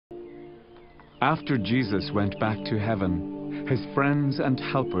After Jesus went back to heaven, his friends and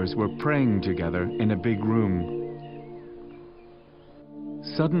helpers were praying together in a big room.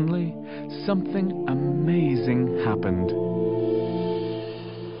 Suddenly, something amazing happened.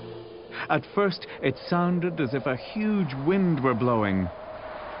 At first, it sounded as if a huge wind were blowing.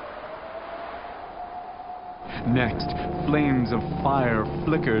 Next, flames of fire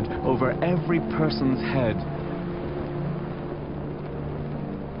flickered over every person's head.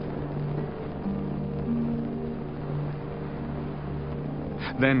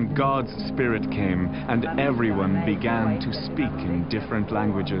 Then God's Spirit came, and everyone began to speak in different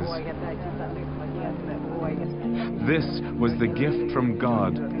languages. This was the gift from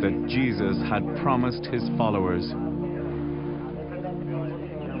God that Jesus had promised his followers.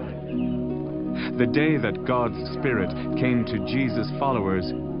 The day that God's Spirit came to Jesus' followers,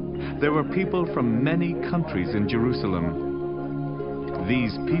 there were people from many countries in Jerusalem.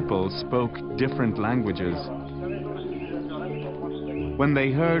 These people spoke different languages. When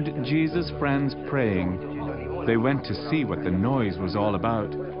they heard Jesus' friends praying, they went to see what the noise was all about.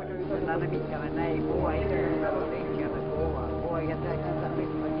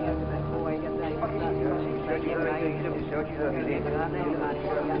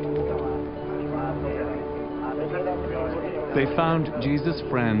 They found Jesus'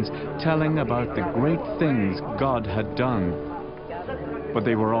 friends telling about the great things God had done. But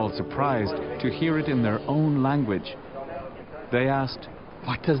they were all surprised to hear it in their own language. They asked,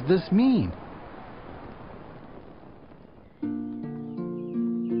 "What does this mean?"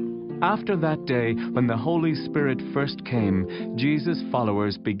 After that day, when the Holy Spirit first came, Jesus'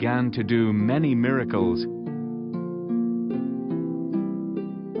 followers began to do many miracles.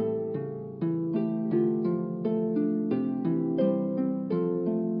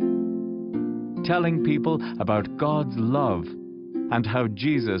 Telling people about God's love and how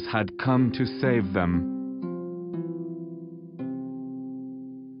Jesus had come to save them.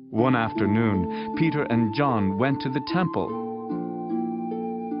 One afternoon, Peter and John went to the temple.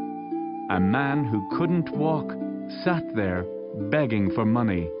 A man who couldn't walk sat there begging for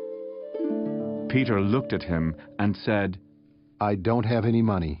money. Peter looked at him and said, "I don't have any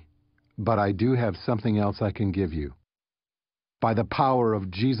money, but I do have something else I can give you. By the power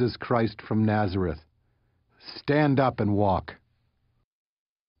of Jesus Christ from Nazareth, stand up and walk."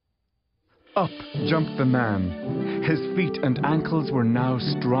 Up jumped the man. His feet and ankles were now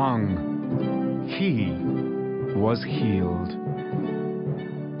strong. He was healed.